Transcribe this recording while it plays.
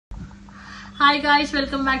Hi guys,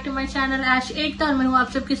 welcome back to my channel ऐश एकता और मैं हूँ आप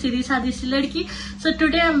सबकी सीधी सादी सी लड़की। So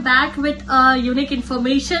today I am back with unique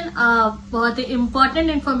information, बहुत ही important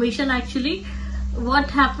information actually.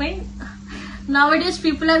 What happened nowadays,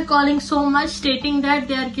 people are calling so much stating that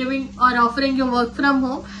they are giving or offering you work from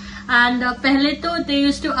home. And पहले तो they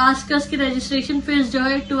used to ask us कि registration fees जो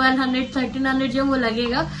है 1200-1300 जो वो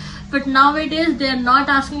लगेगा, but nowadays they are not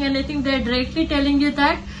asking anything. They are directly telling you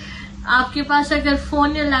that आपके पास अगर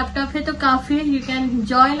फोन या लैपटॉप है तो काफी है, you can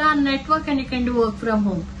join our network and you can do work from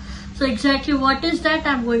home. So exactly what is that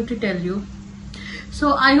I am going to tell you.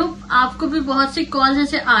 So I hope आपको भी बहुत सी कॉल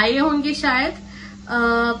जैसे आए होंगे शायद.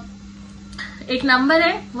 एक नंबर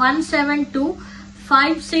है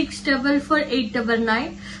 17256448899.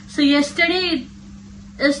 सो येस्टरडे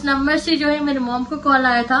इस नंबर से जो है मेरे मॉम को कॉल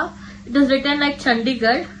आया था. It is written like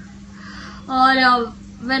Chandigarh. और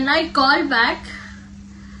when I call back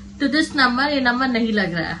to this number, ये नंबर नहीं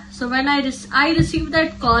लग रहा है. So when I received that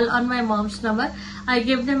call on my mom's number, I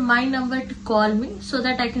gave them my number to call me so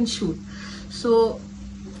that I can shoot. So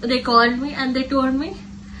they called me and they told me,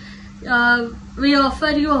 we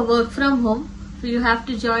offer you a work from home. So you have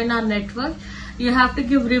to join our network. You have to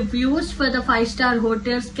give reviews for the 5-star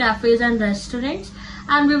hotels, cafes and restaurants,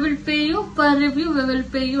 and we will pay you per review. We will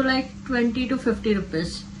pay you like 20 to 50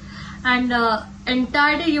 rupees. And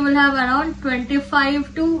entire day you will have around 25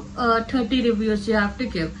 to 30 reviews you have to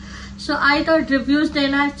give. So I thought reviews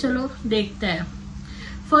देना है, चलो देखते हैं.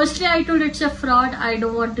 Firstly I told it's a fraud, I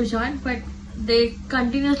don't want to join, but they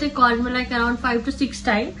continuously called me like around 5 to 6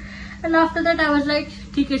 times, and after that I was like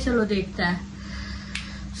ठीक है चलो देखते हैं.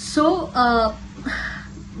 So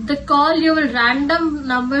the call, you will random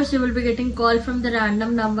numbers, you will be getting call from the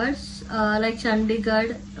random numbers like Chandigarh.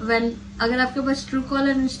 When अगर आपके पास true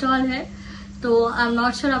collar install है तो I am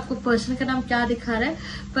not sure आपको पर्सन का नाम क्या दिखा रहा है,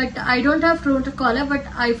 but I don't have true collar, but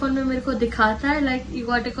iPhone में मेरे को दिखाता है like you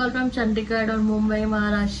got a call from Chandigarh और मुंबई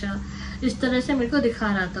महाराष्ट्र. इस तरह से मेरे को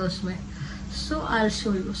दिखा रहा था उसमें. सो I will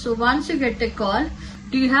show you. So once you get a call,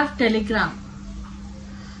 do you have Telegram?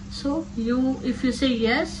 So if you say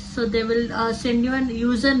yes, so they will send you an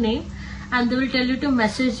username and they will tell you to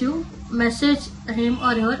message him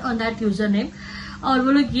or her on that username. और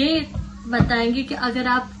वो लोग ये बताएंगे कि अगर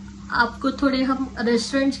आपको थोड़े हम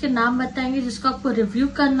रेस्टोरेंट्स के नाम बताएंगे जिसको आपको रिव्यू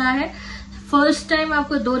करना है. फर्स्ट टाइम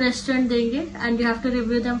आपको 2 रेस्टोरेंट देंगे and you have to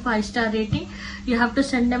review them 5-star rating. You have to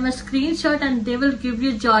send them a screenshot and they will give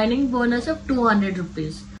you joining bonus of 200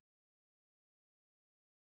 rupees.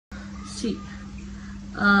 See.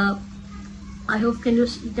 I hope you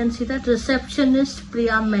can see that. Receptionist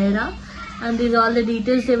Priya Mehra, and these are all the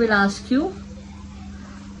details they will ask you.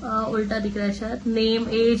 Ulta dikh raha hai shayad. Name,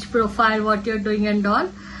 age, profile, what you're doing and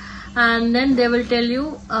all, and then they will tell you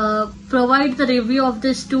provide the review of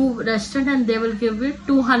this 2 restaurant and they will give you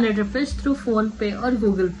 200 rupees through phone pay or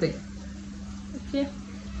Google Pay. Okay,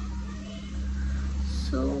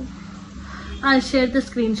 so I'll share the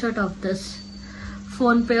screenshot of this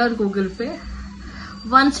phone pay or Google Pay.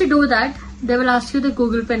 Once you do that, they will ask you the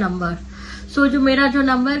Google Pay number. So जो मेरा जो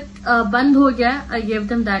number बंद हो गया, I gave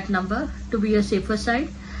them that number to be a safer side,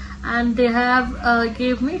 and they have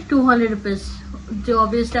gave me 200 rupees. जो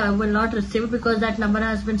obviously I will not receive because that number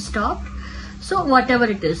has been stopped. So whatever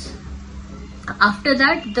it is. After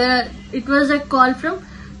that, it was a call from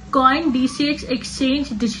Coin DCX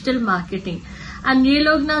Exchange Digital Marketing. And ये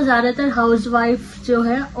लोग ना ज्यादातर housewife जो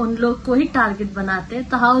है उन लोग को ही टारगेट बनाते हैं.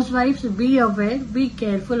 तो हाउसवाइफ्स be aware, be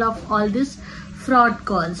careful of all this fraud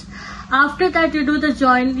calls. After that you do the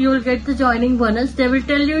join, you will get the joining bonus. They will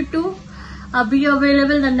tell you to be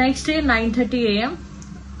available the next day 9:30 AM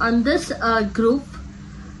on this group.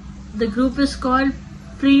 The group is called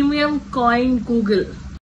Premium Coin Google.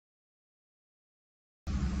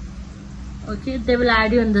 Okay, they will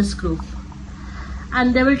add you in this group and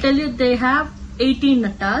they will tell you they have 18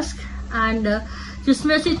 task and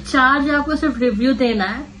जिसमें से 4 जो आपको सिर्फ review देना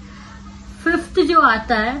है. 5th जो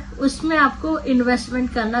आता है उसमें आपको इन्वेस्टमेंट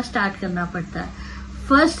करना स्टार्ट करना पड़ता है.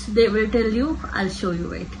 First they will tell you, I will show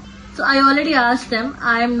you it. So I already asked them,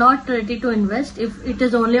 I am not ready to invest. If it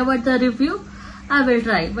is only about the review I will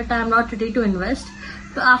try, but I am not ready to invest.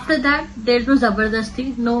 तो after that they do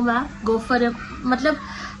जबरदस्ती, no ma'am go for it. मतलब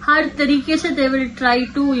हर तरीके से they will try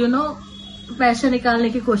to पैसे निकालने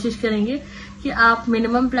की कोशिश करेंगे कि आप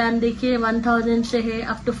मिनिमम प्लान देखिए 1000 से है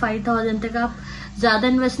अप टू 5000 तक. आप ज्यादा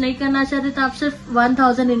इन्वेस्ट नहीं करना चाहते तो आप सिर्फ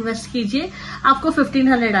 1000 इन्वेस्ट कीजिए, आपको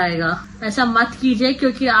 1500 आएगा. ऐसा मत कीजिए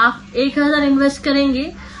क्योंकि आप 1000 इन्वेस्ट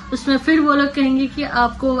करेंगे उसमें फिर वो लोग कहेंगे कि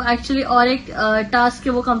आपको एक्चुअली और एक टास्क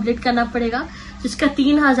है वो कंप्लीट करना पड़ेगा जिसका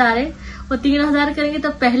 3000 है. वो 3000 करेंगे तो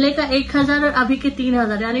पहले का 1000 और अभी के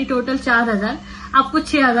 3000 यानी टोटल 4000, आपको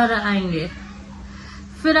 6000 आएंगे.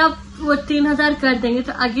 फिर आप वो 3000 कर देंगे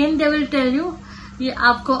तो again they will tell you, ये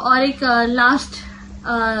आपको और एक लास्ट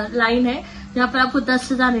लाइन है जहाँ पर आपको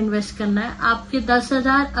 10,000 इन्वेस्ट करना है। आपके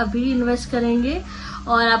 10,000 अभी इन्वेस्ट करेंगे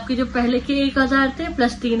और आपके जो पहले के 1,000 थे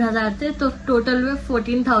प्लस 3,000 थे, तो टोटल में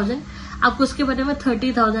 14,000, आपको उसके बदले में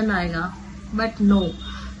 30,000 आएगा। But no,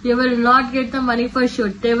 you will not get the money for sure.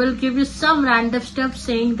 They will give you some random stuff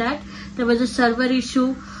saying that there was a server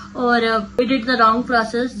issue or we did the wrong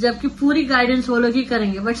process, जबकि पूरी guidance वो लोग ही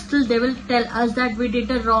करेंगे, but still they will tell us that we did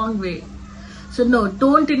the wrong way. So no,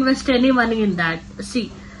 don't invest any money in that. See,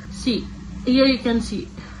 here you can see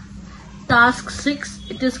task 6.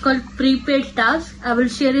 It is called prepaid task. I will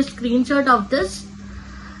share a screenshot of this.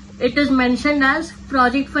 It is mentioned as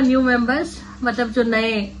project for new members, मतलब जो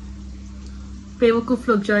नए बेवकूफ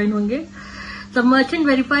लोग join होंगे। The merchant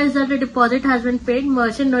verifies that the deposit has been paid.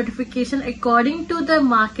 Merchant notification according to the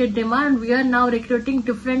market demand. We are now recruiting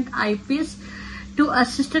different IPs to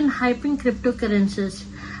assist in hyping cryptocurrencies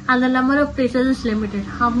and the number of places is limited.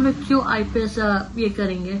 हम लोग क्यों IPs ये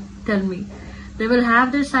करेंगे? Tell me. They will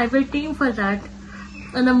have their cyber team for that.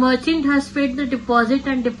 And the merchant has paid the deposit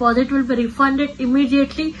and deposit will be refunded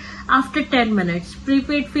immediately after 10 minutes.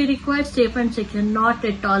 Prepaid fee required, safe and secure. Not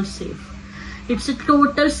at all safe. It's a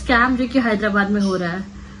total scam जो कि हैदराबाद में हो रहा है.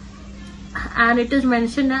 And it is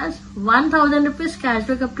mentioned as 1,000 rupees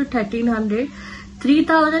cashback up to 1,300,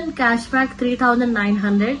 3,000 cashback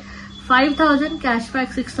 3,900, 5,000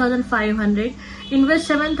 cashback 6,500, invest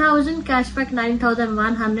 7,000 cashback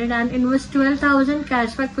 9,100, and invest 12,000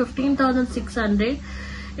 cashback 15,600,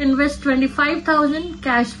 invest 25,000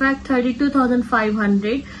 cashback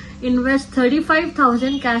 32,500, invest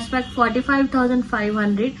 35,000 cashback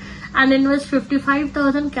 45,500, and invest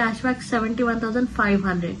 55,000 cashback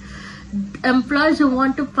 71,500. Employees who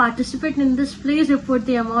want to participate in this, please report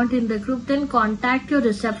the amount in the group, then contact your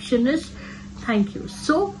receptionist. Thank you.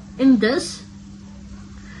 So in this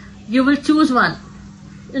you will choose one,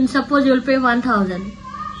 and suppose you will pay 1,000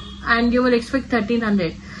 and you will expect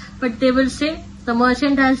 1,300, but they will say the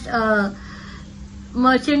merchant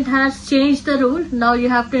has changed the rule, now you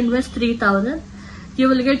have to invest 3,000. You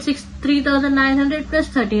will get 3,900 plus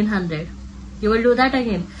 1,300. You will do that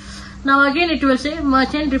again. Now again it will say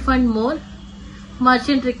merchant refund more,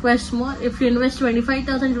 merchant request more. If you invest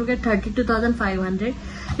 25,000 you will get 32,500.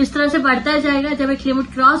 इस तरह से बढ़ता जाएगा. जब एक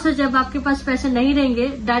limit cross हो, जब आपके पास पैसे नहीं रहेंगे,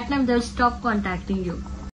 that time they will stop contacting you.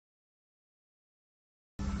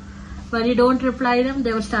 When you don't reply them,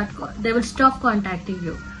 they will stop contacting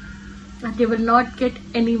you, and they will not get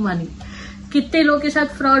any money. कितने लोगों के साथ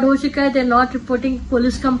फ्रॉड हो चुका है. They are not reporting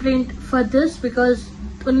police complaint for this because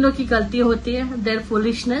उन लोग की गलती होती है, there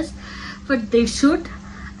foolishness, but they should.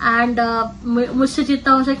 And मुझसे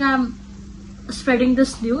जितना हो सके I am spreading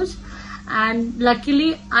this news. And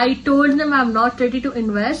luckily I told them I am not ready to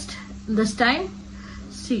invest this time.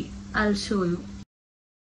 C, I will show you.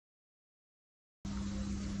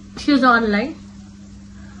 She is online.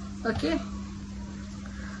 Okay,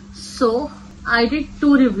 so I did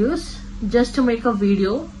 2 reviews just to make a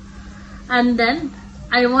video, and then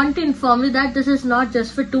I want to inform you that this is not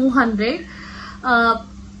just for 200.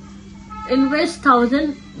 Invest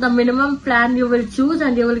 1,000, the minimum plan you will choose,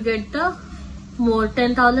 and you will get the more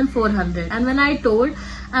 10,400. And when I told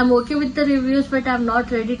I'm okay with the reviews but I'm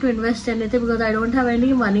not ready to invest anything because I don't have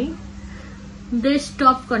any money, they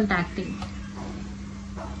stopped contacting.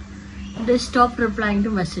 They stopped replying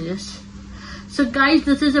to messages. So guys,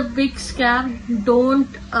 this is a big scam.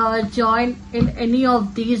 Don't join in any of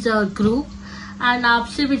these group. And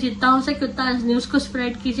आपसे भी जितना हो सके उतना इस news को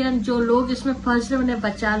spread कीजिए, and जो लोग इसमें फंस रहे उन्हें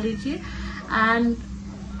बचा लीजिए. And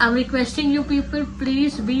I'm requesting you people,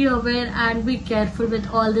 please be aware and be careful with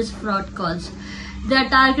all these fraud calls. They are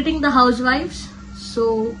targeting the housewives. So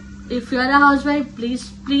if you are a housewife,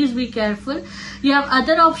 please be careful. You have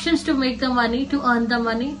other options to make the money, to earn the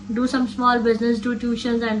money. Do some small business, do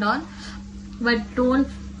tuitions and all. But don't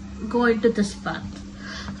go into this path.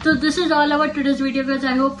 So this is all about today's video guys.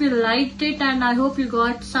 I hope you liked it and I hope you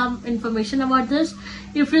got some information about this.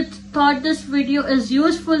 If you thought this video is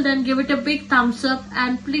useful, then give it a big thumbs up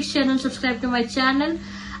and please share and subscribe to my channel,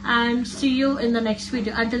 and see you in the next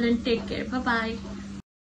video. Until then, take care. Bye bye.